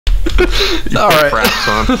Alright.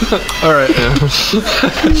 Alright. Yeah.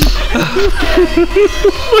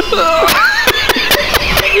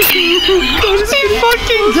 Is he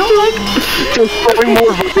fucking done? Just throwing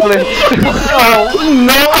more violence. Oh,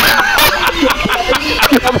 no!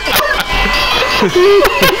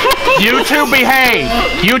 You two behave!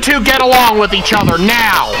 You two get along with each other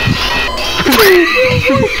now!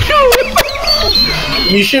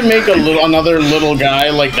 You should make another little guy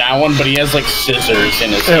like that one, but he has like scissors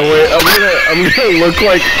in his hand. Wait, I'm gonna look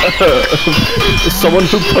like someone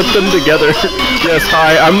who put them together. Yes,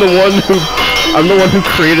 hi, I'm the one who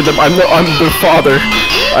created them. I'm their father.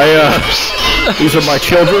 These are my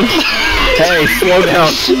children. Hey, slow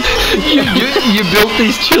down. You built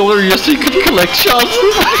these children just so you could collect shots.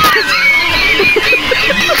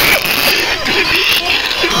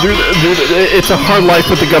 Dude, it's a hard life,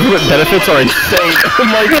 but the government benefits are insane. Oh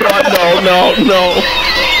my god, no. No,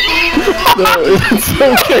 it's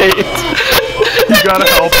okay. You gotta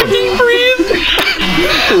help him. Breathe.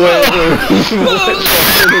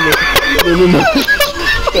 No.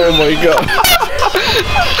 Oh my god.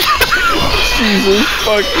 Jesus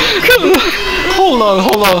fuck. Hold on.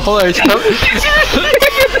 It's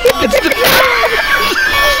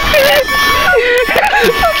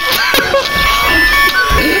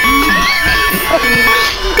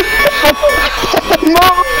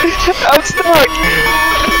No! I'm stuck!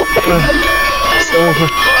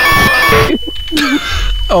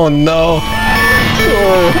 Oh no.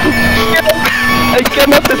 Oh. I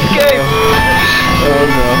cannot escape! Oh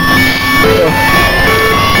no.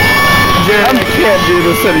 Jerry, I can't do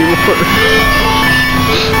this anymore.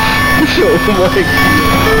 Oh my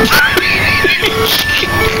god.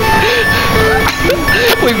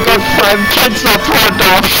 We've got 5 kids up front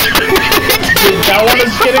off. That one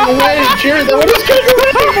is getting away, Jared. That one is getting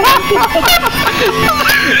away.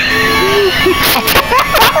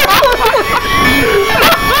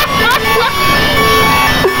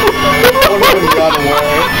 One of them got away.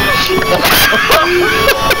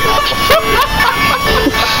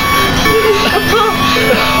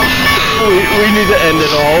 We need to end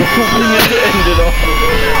it all. We need to end it all.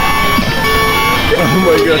 Oh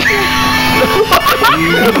my god.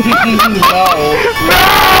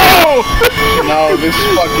 No, this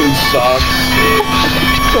fucking sucks.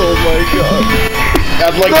 Oh my god.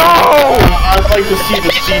 I'd like to see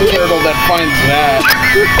the sea turtle that finds that.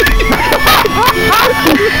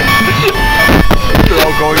 They're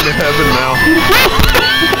all going to heaven now.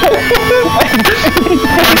 I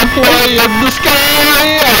can fly in the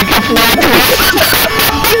sky! I can fly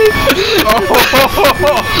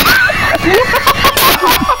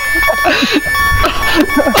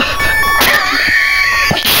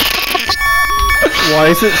Why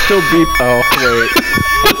is it still beep? Oh, wait.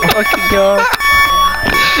 Fucking god.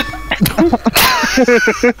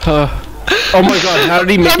 Oh my god, how did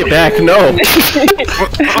he make it back? No!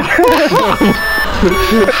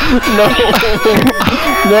 No!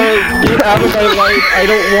 No, get out of my life. I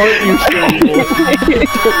don't want you anymore.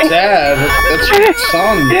 Dad, that's your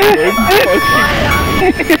son.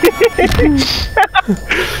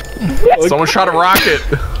 Someone shot a rocket.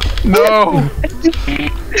 No!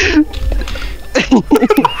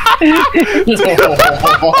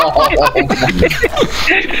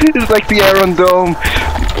 It's like the Iron Dome.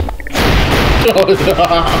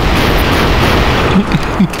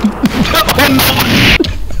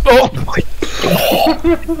 Oh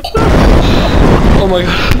my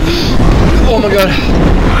god. Oh my god.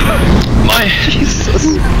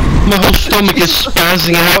 My whole stomach is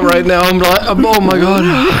spazzing out right now. I'm like, oh my god.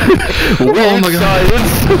 Oh my god.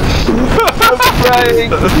 I'm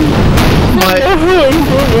crying.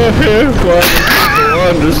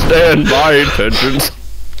 Understand my intentions.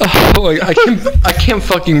 Oh my god, I can't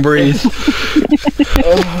fucking breathe.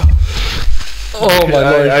 Oh my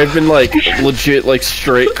lord. I've been like legit like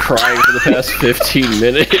straight crying for the past 15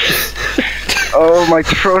 minutes. Oh, my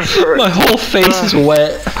throat hurts. My whole face is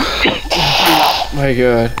wet. Oh my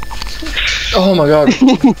god. Oh my god.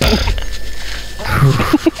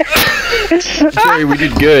 Jerry, we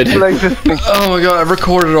did good. Oh my god, I've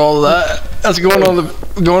recorded all of that. That's going on the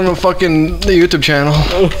fucking YouTube channel.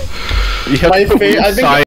 You have to put I think